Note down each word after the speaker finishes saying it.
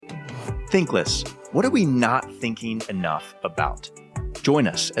Thinkless, what are we not thinking enough about? Join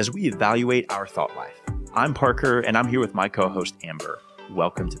us as we evaluate our thought life. I'm Parker, and I'm here with my co-host, Amber.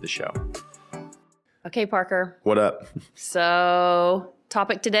 Welcome to the show. Okay, Parker. What up? So,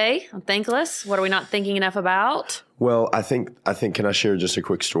 topic today on Thinkless. What are we not thinking enough about? Well, I think. Can I share just a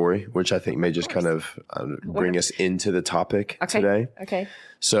quick story, which I think may just kind of bring us into the topic today? Okay.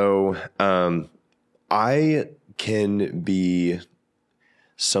 So, I can be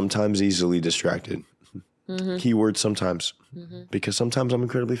sometimes easily distracted. Mm-hmm. Keyword sometimes, because sometimes I'm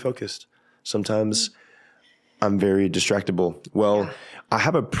incredibly focused. Sometimes I'm very distractible. Well, I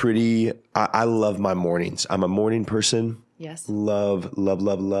have a I love my mornings. I'm a morning person. Yes. Love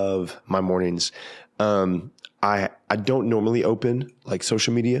my mornings. I don't normally open like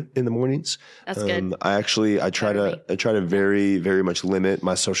social media in the mornings. That's good. I try to very, very much limit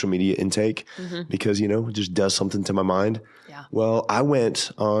my social media intake because, it just does something to my mind. Yeah. Well, I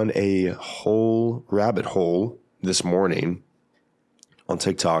went on a whole rabbit hole this morning on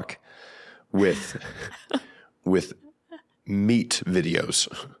TikTok with meat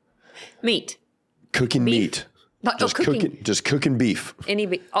videos. Meat. Cooking beef? Meat. Not Just cooking beef. Any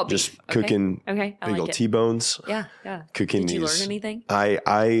beef. Oh, Just beef. cooking okay. I big like old it. T-bones. Yeah. Cooking Did you these. learn anything?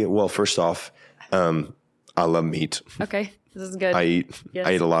 Well, first off, I love meat. Okay. This is good. I eat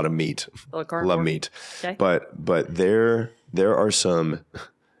a lot of meat. Love meat. Okay. But there are some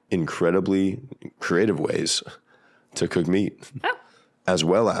incredibly creative ways to cook meat. Oh. As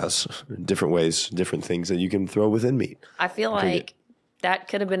well as different things that you can throw within meat. I feel like that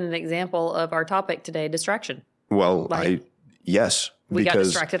could have been an example of our topic today, distraction. Well, yes. We got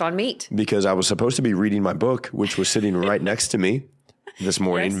distracted on meat. Because I was supposed to be reading my book, which was sitting right next to me this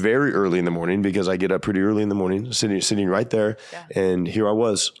morning, very early in the morning, because I get up pretty early in the morning, sitting right there. Yeah. And here I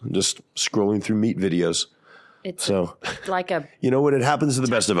was just scrolling through meat videos. It's so like a... You know what? It happens to the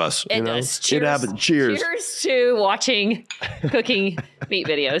best of us. It does. Cheers. It happens. Cheers. Cheers to watching cooking meat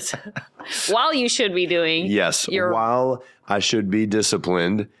videos while you should be doing... Yes. While I should be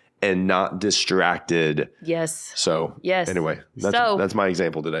disciplined and not distracted. Yes. So anyway, that's my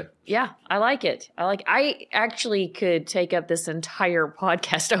example today. Yeah, I like it. I actually could take up this entire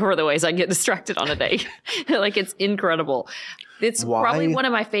podcast over the ways I get distracted on a day. Like, it's incredible. It's probably one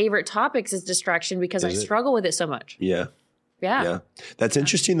of my favorite topics is distraction because I struggle with it so much. Yeah. That's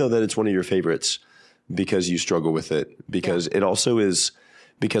interesting though that it's one of your favorites because you struggle with it because it also is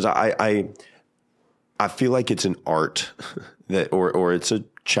because I feel like it's an art that or it's a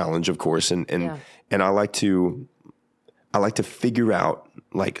challenge, of course, and I like to figure out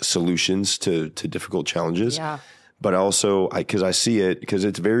like solutions to difficult challenges. Yeah. But also because I see it because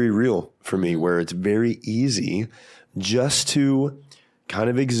it's very real for me where it's very easy just to kind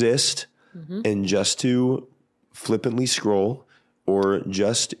of exist and just to flippantly scroll or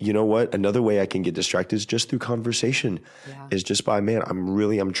just, you know what, another way I can get distracted is just through conversation is just by,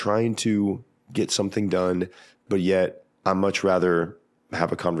 I'm trying to get something done, but yet I much rather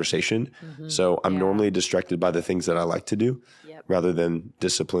have a conversation. So I'm normally distracted by the things that I like to do rather than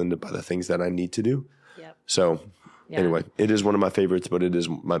disciplined by the things that I need to do. So anyway, it is one of my favorites, but it is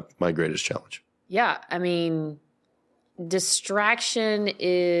my greatest challenge. Yeah. I mean, distraction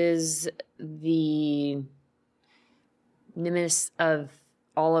is the nemesis of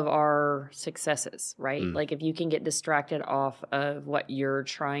all of our successes, right? Like if you can get distracted off of what you're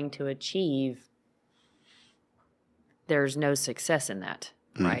trying to achieve, there's no success in that,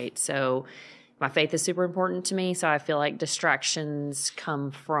 right? So my faith is super important to me. So I feel like distractions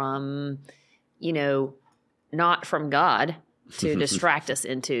come from, not from God to distract us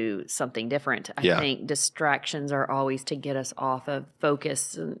into something different. I think distractions are always to get us off of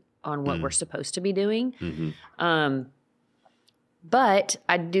focus on what we're supposed to be doing. But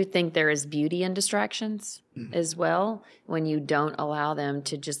I do think there is beauty in distractions as well when you don't allow them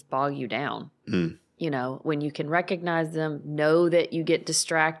to just bog you down. When you can recognize them, know that you get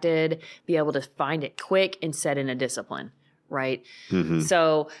distracted, be able to find it quick and set in a discipline, right?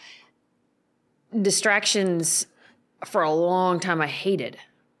 So distractions for a long time I hated.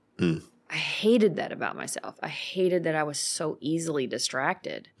 I hated that about myself. I hated that I was so easily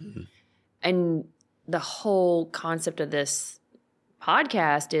distracted. And the whole concept of this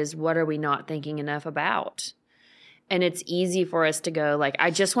podcast is what are we not thinking enough about? And it's easy for us to go like,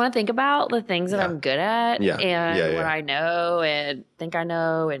 I just want to think about the things that I'm good at and what I know and think I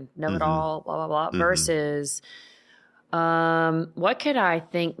know and know it all, blah, blah, blah, versus what could I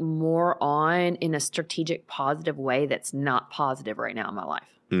think more on in a strategic, positive way that's not positive right now in my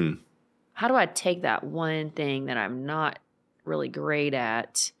life? How do I take that one thing that I'm not really great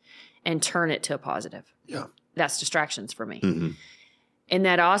at and turn it to a positive? Yeah. That's distractions for me. And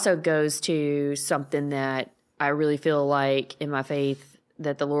that also goes to something that I really feel like in my faith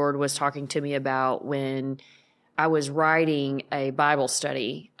that the Lord was talking to me about when I was writing a Bible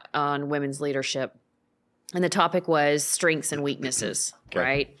study on women's leadership. And the topic was strengths and weaknesses,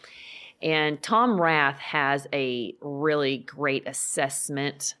 right? And Tom Rath has a really great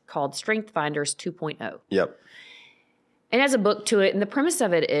assessment called Strength Finders 2.0. Yep. And has a book to it. And the premise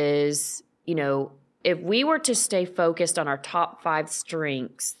of it is, if we were to stay focused on our top 5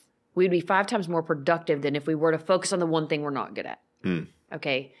 strengths, we'd be 5 times more productive than if we were to focus on the one thing we're not good at.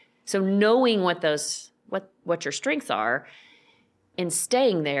 Okay. So knowing what your strengths are and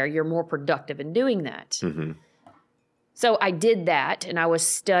staying there, you're more productive in doing that. Mm-hmm. So I did that, and I was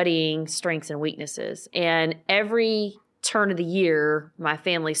studying strengths and weaknesses. And every turn of the year, my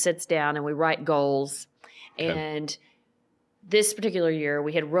family sits down and we write goals. Okay. And this particular year,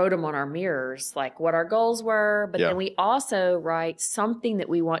 we had wrote them on our mirrors, like what our goals were, but then we also write something that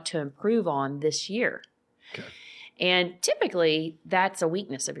we want to improve on this year. Okay. And typically, that's a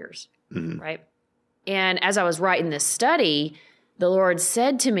weakness of yours, right? And as I was writing this study, the Lord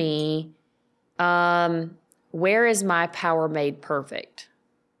said to me, where is my power made perfect?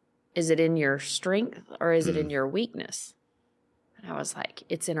 Is it in your strength or is it in your weakness? And I was like,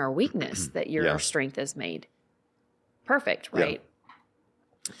 it's in our weakness that your strength is made perfect, right?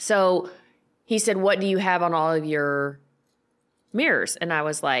 Yeah. So he said, what do you have on all of your mirrors? And I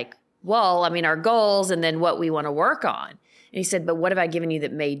was like, well, our goals and then what we want to work on. And he said, but what have I given you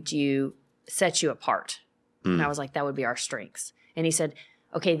that set you apart? And I was like, that would be our strengths. And he said,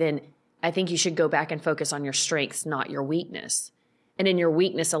 okay, then I think you should go back and focus on your strengths, not your weakness. And in your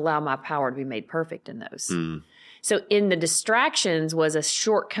weakness, allow my power to be made perfect in those. So in the distractions was a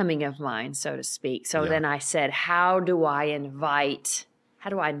shortcoming of mine, so to speak. So then I said, how do I invite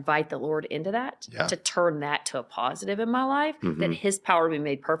the Lord into that to turn that to a positive in my life, that his power be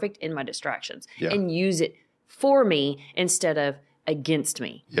made perfect in my distractions and use it for me instead of against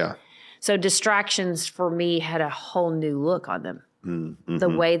me. Yeah. So distractions for me had a whole new look on them. The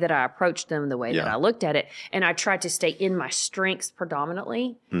way that I approached them, the way that I looked at it. And I tried to stay in my strengths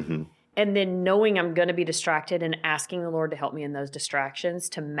predominantly. And then knowing I'm going to be distracted and asking the Lord to help me in those distractions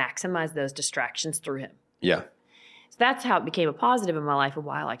to maximize those distractions through him. Yeah. So that's how it became a positive in my life and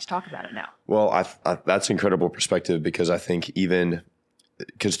why I like to talk about it now. Well, that's incredible perspective because I think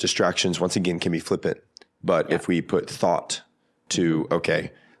because distractions, once again, can be flippant. But if we put thought to,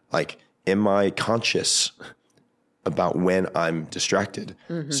 okay, like, am I conscious about when I'm distracted?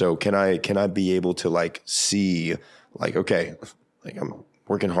 So can I be able to see okay, I'm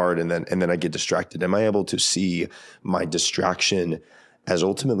working hard and then I get distracted. Am I able to see my distraction as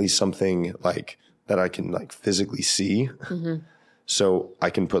ultimately something that I can physically see? So I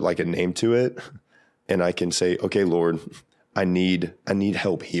can put a name to it and I can say, okay, Lord, I need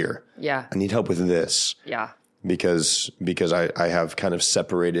help here. Yeah. I need help with this. Yeah. Because I have kind of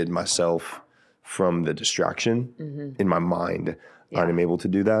separated myself from the distraction in my mind. I'm able to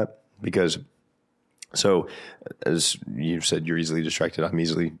do that because, so as you said, you're easily distracted. I'm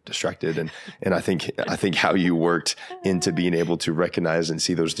easily distracted. And I think how you worked into being able to recognize and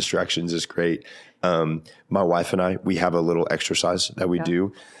see those distractions is great. My wife and I, we have a little exercise that we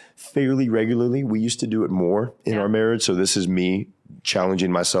do fairly regularly. We used to do it more in our marriage. So this is me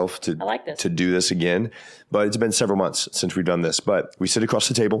challenging myself to do this again, but it's been several months since we've done this, but we sit across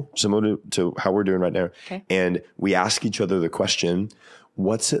the table similar to how we're doing right now. Okay. And we ask each other the question,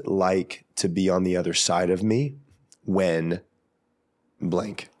 what's it like to be on the other side of me when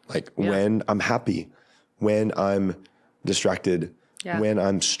blank, when I'm happy, when I'm distracted, when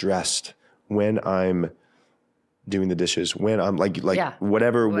I'm stressed, when I'm doing the dishes, when I'm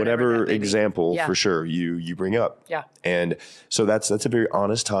whatever example for sure you bring up. Yeah. And so that's a very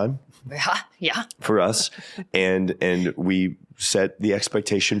honest time. Yeah. For us. And we set the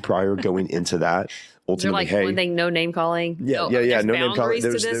expectation prior going into that. Ultimately, hey, one thing, no name calling. No name calling.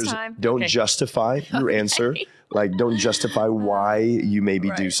 Don't justify your answer. Don't justify why you maybe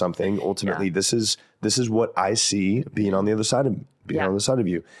do something. Ultimately, this is what I see being on the other side of on the side of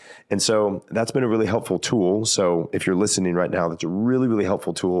you. And so that's been a really helpful tool. So if you're listening right now, that's a really, really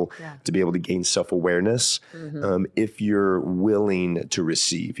helpful tool to be able to gain self-awareness. If you're willing to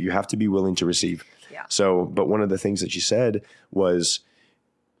receive, you have to be willing to receive. Yeah. So, but one of the things that you said was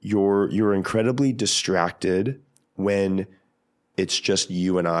you're incredibly distracted when it's just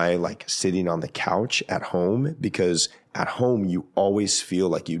you and I sitting on the couch at home, because at home you always feel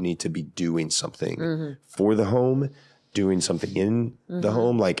like you need to be doing something for the home, doing something in the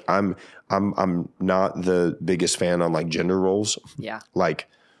home. I'm not the biggest fan on gender roles. Yeah.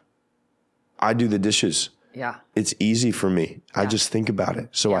 I do the dishes. Yeah. It's easy for me. I just think about it.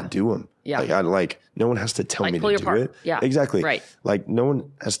 So I do them. Yeah. No one has to tell me to do it. Yeah. Exactly. Right. Like no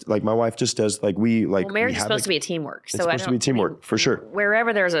one has to, like my wife just does marriage is supposed to be a teamwork. It's supposed to be teamwork for sure.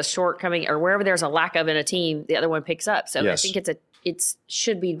 Wherever there's a shortcoming or wherever there's a lack of in a team, the other one picks up. So I think it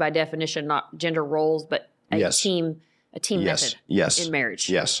should be by definition, not gender roles, but a team method in marriage.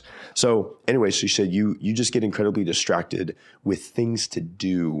 Yes. So anyway, so you said you just get incredibly distracted with things to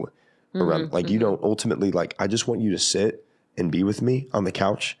do around, like you don't ultimately I just want you to sit and be with me on the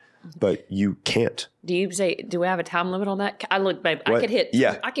couch, but you can't. Do you say, do we have a time limit on that? I look, babe, What?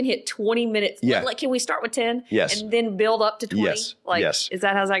 I can hit 20 minutes. Yeah. Can we start with 10? Yes. And then build up to 20? Yes. Yes. Is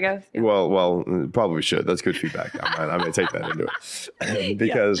that how that goes? Yeah. Well, probably should. That's good feedback. I may take that into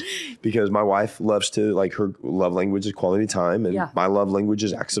it because my wife loves to, her love language is quality time, and my love language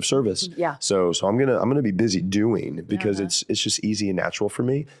is acts of service. Yeah. So I'm gonna be busy doing because it's just easy and natural for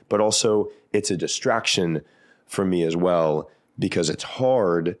me, but also it's a distraction for me as well because it's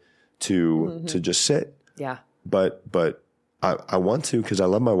hard to just sit. Yeah. But I want to because I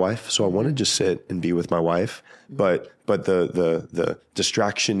love my wife, so I want to just sit and be with my wife. But the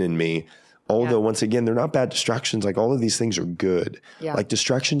distraction in me, although once again they're not bad distractions, all of these things are good. Yeah. Like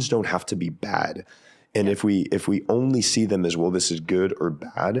distractions don't have to be bad. And if we only see them as, well, this is good or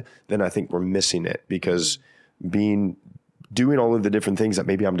bad, then I think we're missing it because doing all of the different things that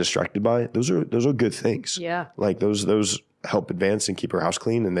maybe I'm distracted by, those are good things. Yeah. Like those help advance and keep our house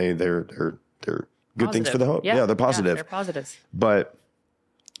clean, and they're good Positive. things for the home. Yeah, they're positive. Yeah, they're positives. But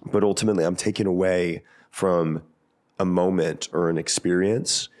ultimately I'm taken away from a moment or an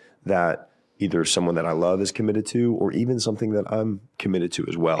experience that either someone that I love is committed to, or even something that I'm committed to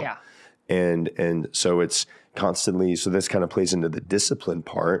as well. Yeah. And so it's constantly, so this kind of plays into the discipline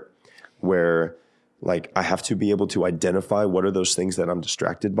part where I have to be able to identify what are those things that I'm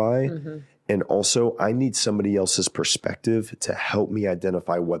distracted by. Mm-hmm. And also I need somebody else's perspective to help me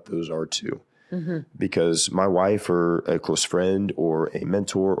identify what those are too. Mm-hmm. Because my wife or a close friend or a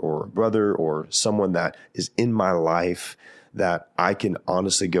mentor or a brother or someone that is in my life that I can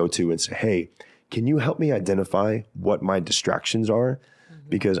honestly go to and say, hey, can you help me identify what my distractions are? Mm-hmm.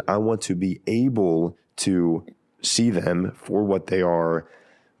 Because I want to be able to see them for what they are,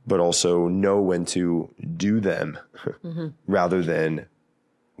 but also know when to do them rather than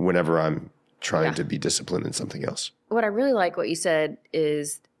whenever I'm trying to be disciplined in something else. What I really like what you said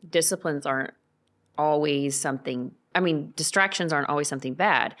is disciplines aren't always something, distractions aren't always something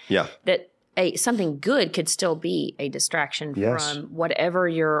bad. Yeah. That something good could still be a distraction from whatever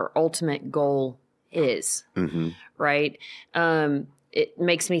your ultimate goal is. Mm-hmm. Right? It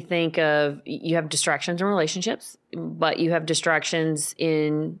makes me think of, you have distractions in relationships, but you have distractions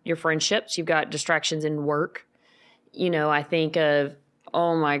in your friendships. You've got distractions in work. I think of,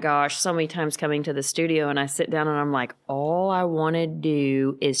 oh my gosh, so many times coming to the studio and I sit down and I'm like, all I want to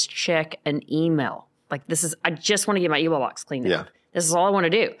do is check an email. I just want to get my email box cleaned up. This is all I want to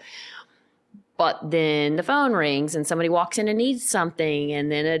do. But then the phone rings and somebody walks in and needs something.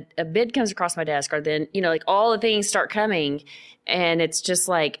 And then a bid comes across my desk, or then, all the things start coming. And it's just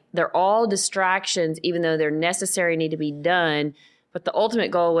they're all distractions, even though they're necessary, need to be done. But the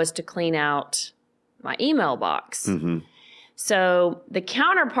ultimate goal was to clean out my email box. Mm-hmm. So the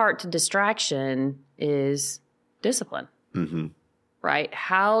counterpart to distraction is discipline, right?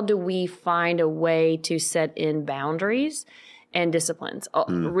 How do we find a way to set in boundaries and disciplines?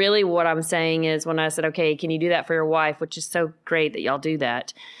 Really what I'm saying is, when I said, okay, can you do that for your wife, which is so great that y'all do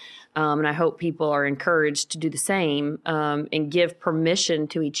that. And I hope people are encouraged to do the same and give permission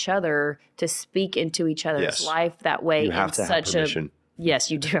to each other to speak into each other's life that way. You have to have permission.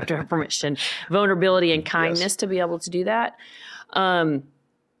 Yes, you do have to have permission, vulnerability and kindness to be able to do that.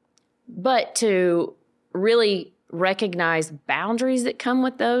 But to really recognize boundaries that come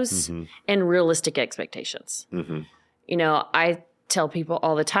with those and realistic expectations. Mm-hmm. I tell people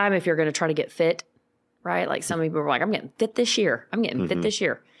all the time, if you're going to try to get fit, right? Like some people are like, I'm getting fit this year.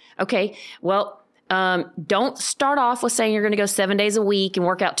 Okay, well, don't start off with saying you're going to go 7 days a week and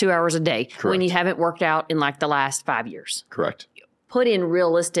work out 2 hours a day when you haven't worked out in the last 5 years. Correct. Put in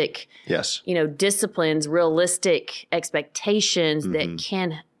realistic, disciplines, realistic expectations that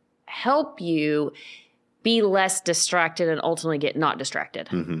can help you be less distracted and ultimately get not distracted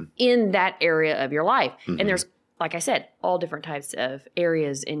in that area of your life. And there's, like I said, all different types of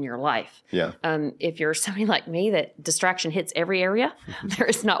areas in your life. Yeah. If you're somebody like me that distraction hits every area, there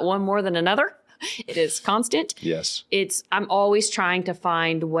is not one more than another. It is constant. Yes. I'm always trying to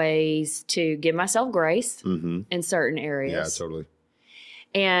find ways to give myself grace in certain areas. Yeah, totally.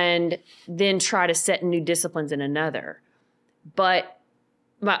 And then try to set new disciplines in another. But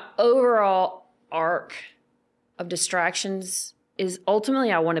my overall arc of distractions is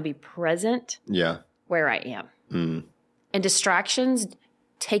ultimately I want to be present where I am. And distractions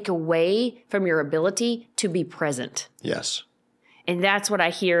take away from your ability to be present. Yes. And that's what I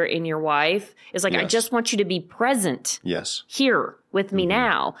hear in your wife is like, I just want you to be present here with me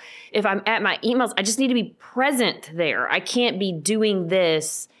now. If I'm at my emails, I just need to be present there. I can't be doing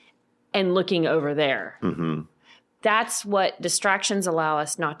this and looking over there. That's what distractions allow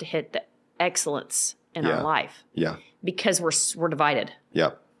us not to hit the excellence in our life. Yeah. Because we're divided.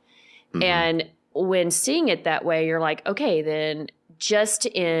 Yep. And when seeing it that way, you're like, okay, then just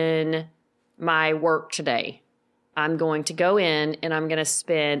in my work today, I'm going to go in and I'm going to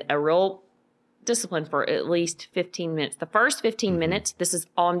spend a real discipline for at least 15 minutes. The first 15 minutes, this is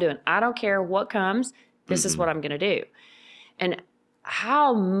all I'm doing. I don't care what comes. This is what I'm going to do. And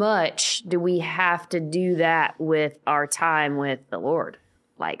how much do we have to do that with our time with the Lord?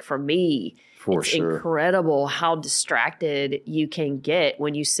 Like for me, it's incredible how distracted you can get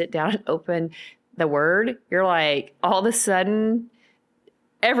when you sit down and open the Word. You're like, all of a sudden,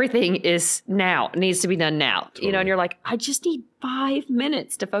 everything is now, needs to be done now. Totally. And you're like, I just need 5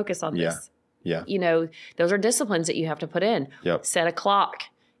 minutes to focus on this. Yeah. Those are disciplines that you have to put in. Yep. Set a clock,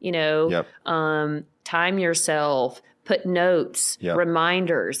 time yourself, put notes,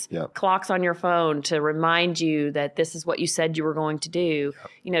 reminders, clocks on your phone to remind you that this is what you said you were going to do,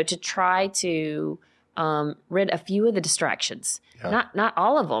 to try to rid a few of the distractions. Not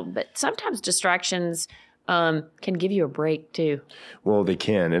all of them, but sometimes distractions can give you a break too. Well, they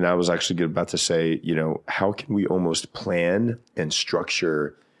can. And I was actually about to say, how can we almost plan and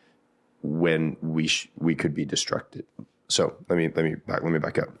structure when we could be distracted? So let me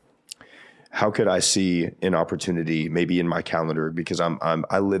back up. How could I see an opportunity maybe in my calendar, because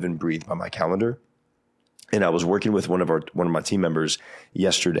I live and breathe by my calendar. And I was working with one of my team members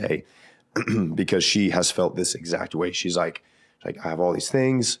yesterday because she has felt this exact way. She's like, I have all these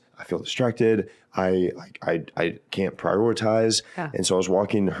things. I feel distracted. I can't prioritize. Yeah. And so I was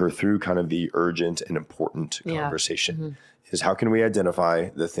walking her through kind of the urgent and important conversation is how can we identify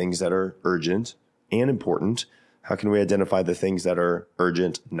the things that are urgent and important? How can we identify the things that are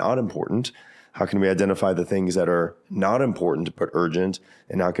urgent, not important? How can we identify the things that are not important but urgent?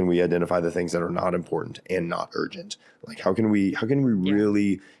 And how can we identify the things that are not important and not urgent? Like how can we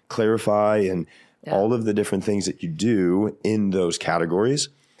really clarify and all of the different things that you do in those categories?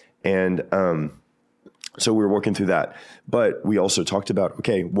 And so we were working through that. But we also talked about,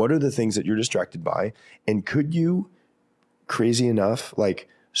 okay, what are the things that you're distracted by? And could you, crazy enough, like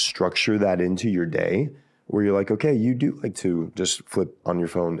structure that into your day where you're like, okay, you do like to just flip on your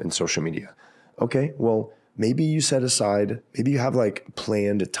phone and social media. Okay, well, maybe you set aside, maybe you have like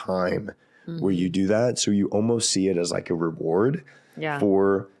planned time where you do that. So you almost see it as like a reward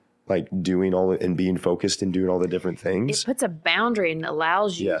for like doing all and being focused and doing all the different things. It puts a boundary and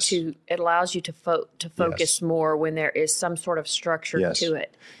allows you to focus more when there is some sort of structure to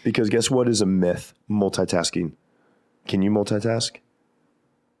it. Because guess what is a myth? Multitasking. Can you multitask?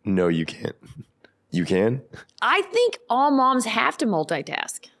 No, you can't. You can? I think all moms have to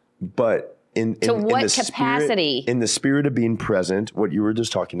multitask. But in what capacity? In the spirit of being present, what you were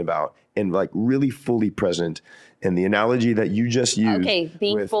just talking about, and like really fully present, and the analogy that you just used. Okay,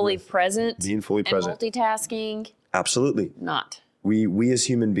 being fully present. Being fully present. Multitasking. Absolutely. Not. We as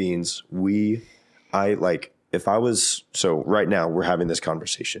human beings, so right now we're having this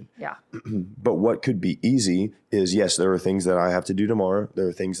conversation. Yeah. But what could be easy is, yes, there are things that I have to do tomorrow. There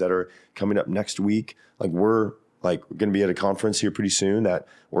are things that are coming up next week. Like we're going to be at a conference here pretty soon that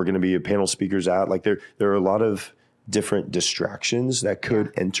we're going to be panel speakers at. Like there are a lot of different distractions that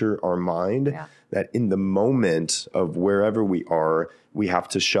could enter our mind that in the moment of wherever we are, we have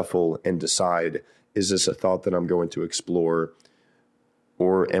to shuffle and decide, is this a thought that I'm going to explore,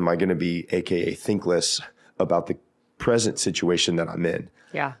 or am I going to be AKA thinkless about the present situation that I'm in?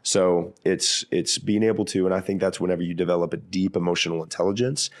 Yeah. So it's being able to, and I think that's whenever you develop a deep emotional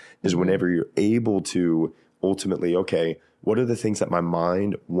intelligence is whenever you're able to ultimately, okay, what are the things that my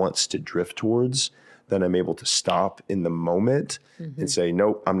mind wants to drift towards? Then I'm able to stop in the moment and say,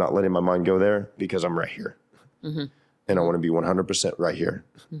 nope, I'm not letting my mind go there because I'm right here. And I want to be 100% right here.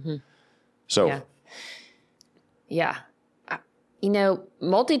 So. Yeah.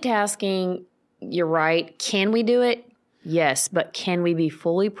 Multitasking, you're right. Can we do it? Yes. But can we be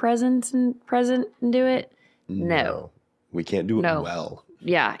fully present and do it? No. We can't do it well.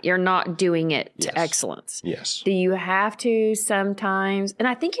 Yeah. You're not doing it to excellence. Yes. Do you have to sometimes? And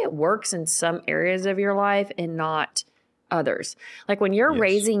I think it works in some areas of your life and not others. Like when you're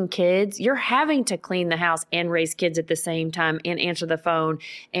raising kids, you're having to clean the house and raise kids at the same time and answer the phone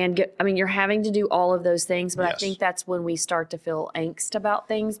and you're having to do all of those things. But I think that's when we start to feel angst about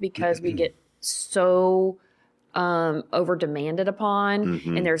things because we get so over demanded upon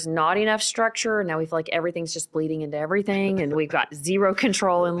and there's not enough structure. And now we feel like everything's just bleeding into everything and we've got zero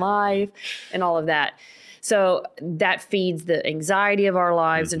control in life and all of that. So that feeds the anxiety of our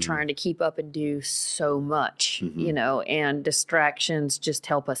lives and trying to keep up and do so much, you know, and distractions just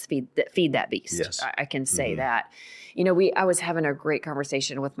help us feed that beast. Yes. I can say that. You know, I was having a great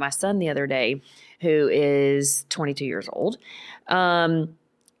conversation with my son the other day, who is 22 years old.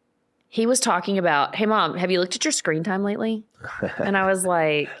 He was talking about, hey, Mom, have you looked at your screen time lately? And I was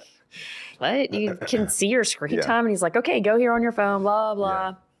like, what? You can see your screen time? And he's like, okay, go here on your phone, blah, blah.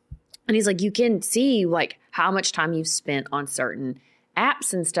 Yeah. And he's like, you can see like how much time you've spent on certain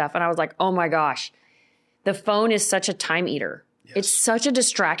apps and stuff. And I was like, oh my gosh, the phone is such a time eater. Yes. It's such a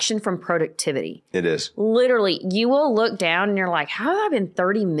distraction from productivity. It is. Literally, you will look down and you're like, how have I been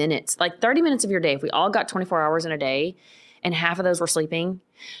 30 minutes? Like 30 minutes of your day. If we all got 24 hours in a day and half of those were sleeping,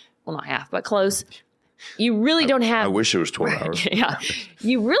 well, not half, but close. You really don't have. I wish it was 12 hours. Yeah.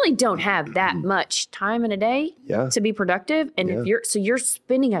 You really don't have that much time in a day to be productive. And if you're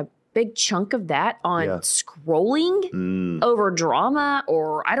spending a big chunk of that on scrolling over drama,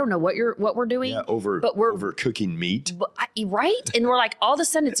 or I don't know what we're doing. Yeah, over cooking meat. Right? And we're like, all of a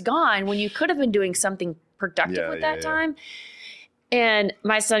sudden it's gone when you could have been doing something productive with that time. And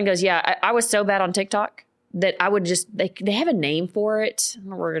my son goes, I was so bad on TikTok that I would just, they have a name for it. I'm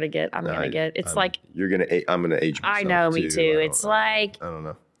going to get, I'm like. I'm going to age myself. I know, me too. It's like. I don't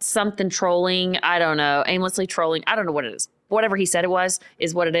know. Something trolling. I don't know. Aimlessly trolling. I don't know what it is. Whatever he said it was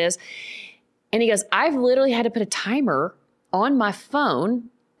is what it is. And he goes, I've literally had to put a timer on my phone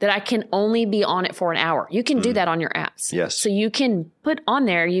that I can only be on it for an hour. You can do that on your apps. Yes. So you can put on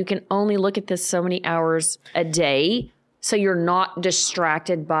there, you can only look at this so many hours a day. So you're not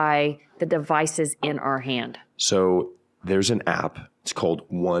distracted by the devices in our hand. So there's an app. It's called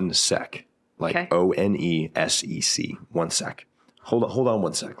OneSec, like ONESEC, OneSec. Hold on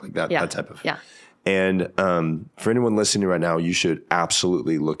 1 sec, like that type of. Yeah. And for anyone listening right now, you should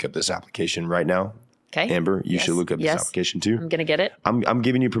absolutely look up this application right now. Okay. Amber, you should look up this application too. I'm going to get it. I'm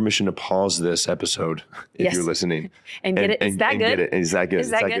giving you permission to pause this episode if you're listening. And get it. Is that good? Get it. Is that good? Is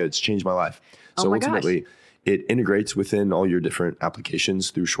that good? It's changed my life. So ultimately, it integrates within all your different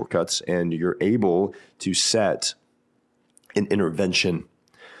applications through shortcuts, and you're able to set an intervention.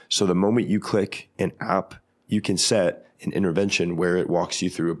 So the moment you click an app, you can set an intervention where it walks you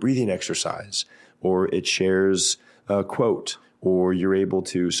through a breathing exercise, or it shares a quote, or you're able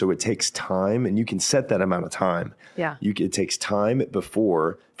to, so it takes time, and you can set that amount of time. Yeah. It takes time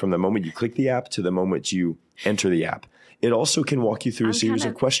from the moment you click the app to the moment you enter the app. It also can walk you through a series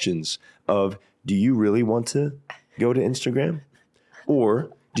of questions of, do you really want to go to Instagram?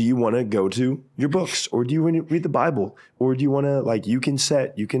 Or do you want to go to your books? Or do you want to read the Bible? Or do you want to, you can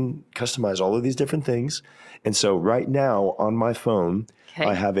customize all of these different things. And so right now on my phone,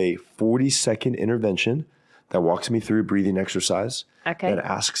 I have a 40-second intervention that walks me through a breathing exercise. That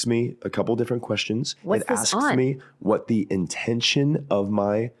asks me a couple different questions. What's it asks me what the intention of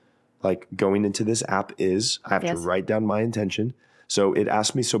my, going into this app is. I have to write down my intention. So it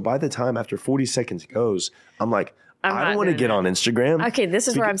asks me, so by the time after 40 seconds goes, I'm like, I don't want to get on Instagram. Okay, this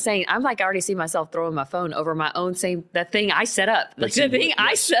is where I'm saying, I already see myself throwing my phone over my own the thing I set up. I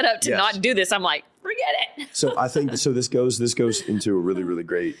set up to not do this. I'm like, forget it. So I think, this goes into a really, really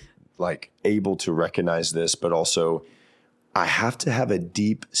great, able to recognize this, but also I have to have a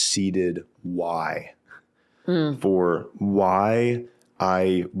deep-seated why for why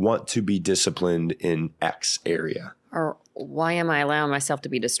I want to be disciplined in X area. Or why am I allowing myself to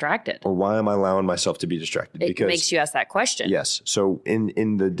be distracted? It makes you ask that question. Yes. So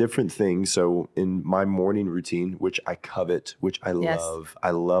in the different things, so in my morning routine, which I covet, which I love,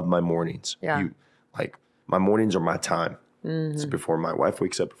 I love my mornings. Yeah. My mornings are my time. It's before my wife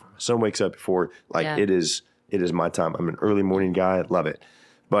wakes up, before my son wakes up, before it is my time. I'm an early morning guy. I love it.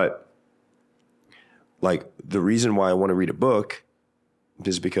 But the reason why I want to read a book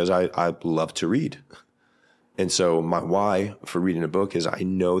is because I love to read. And so my why for reading a book is I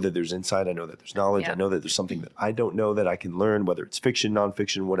know that there's insight. I know that there's knowledge. I know that there's something that I don't know that I can learn, whether it's fiction,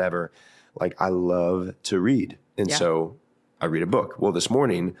 nonfiction, whatever. I love to read. And so I read a book. Well, this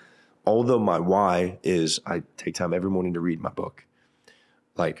morning, although my why is I take time every morning to read my book,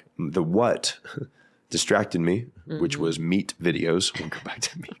 the what distracted me, which was meat videos. We'll go back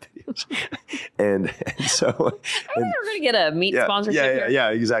to meat videos. and so I think we're going to get a meat sponsorship here.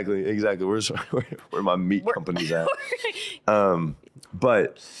 Yeah, exactly. Where my meat company's at.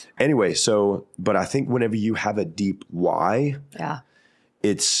 But anyway, but I think whenever you have a deep why,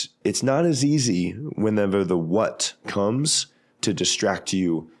 it's not as easy whenever the what comes to distract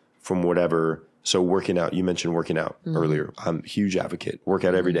you from whatever. So working out, you mentioned working out earlier. I'm a huge advocate. Work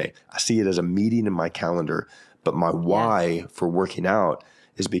out every day. I see it as a meeting in my calendar. But my why for working out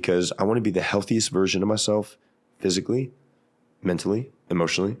is because I want to be the healthiest version of myself physically, mentally,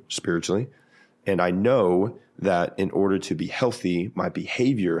 emotionally, spiritually. And I know that in order to be healthy, my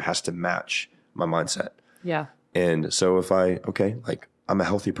behavior has to match my mindset. Yeah. And so if I'm a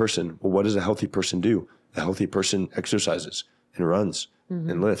healthy person. Well, what does a healthy person do? A healthy person exercises and runs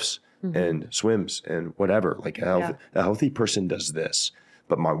and lifts and swims and whatever. Like a healthy person does this.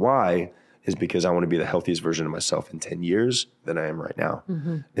 But my why is because I want to be the healthiest version of myself in 10 years than I am right now.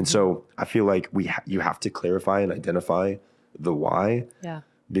 And so I feel like you have to clarify and identify the why. Yeah.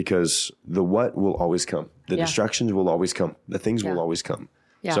 Because the what will always come. The distractions will always come. The things will always come.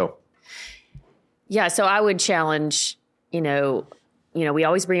 Yeah. So I would challenge, we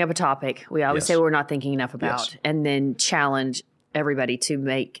always bring up a topic. We always say we're not thinking enough about, and then challenge everybody to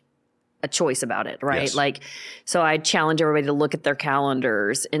make a choice about it, right? Yes. So I challenge everybody to look at their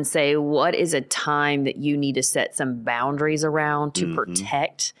calendars and say, what is a time that you need to set some boundaries around to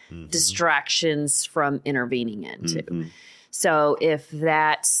protect distractions from intervening into? So if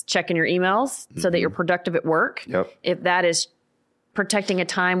that's checking your emails so that you're productive at work, if that is protecting a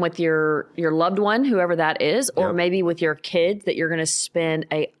time with your loved one, whoever that is, or maybe with your kids that you're going to spend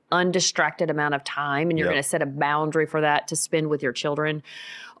a undistracted amount of time and you're going to set a boundary for that to spend with your children,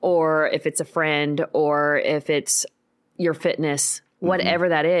 or if it's a friend, or if it's your fitness, whatever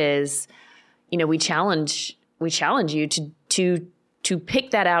that is, we challenge you to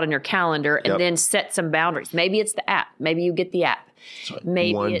pick that out on your calendar and then set some boundaries. Maybe it's the app. Maybe you get the app.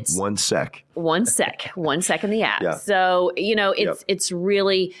 Maybe it's 1 sec. 1 sec. 1 sec in the app. Yeah. So, it's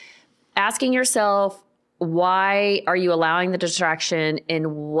really asking yourself, why are you allowing the distraction,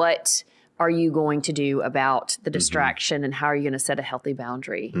 and what are you going to do about the distraction, and how are you going to set a healthy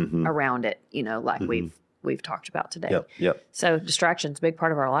boundary around it, like we've talked about today. So distraction's a big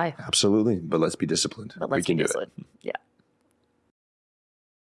part of our life. Absolutely. But let's be disciplined. We can do it. Yeah.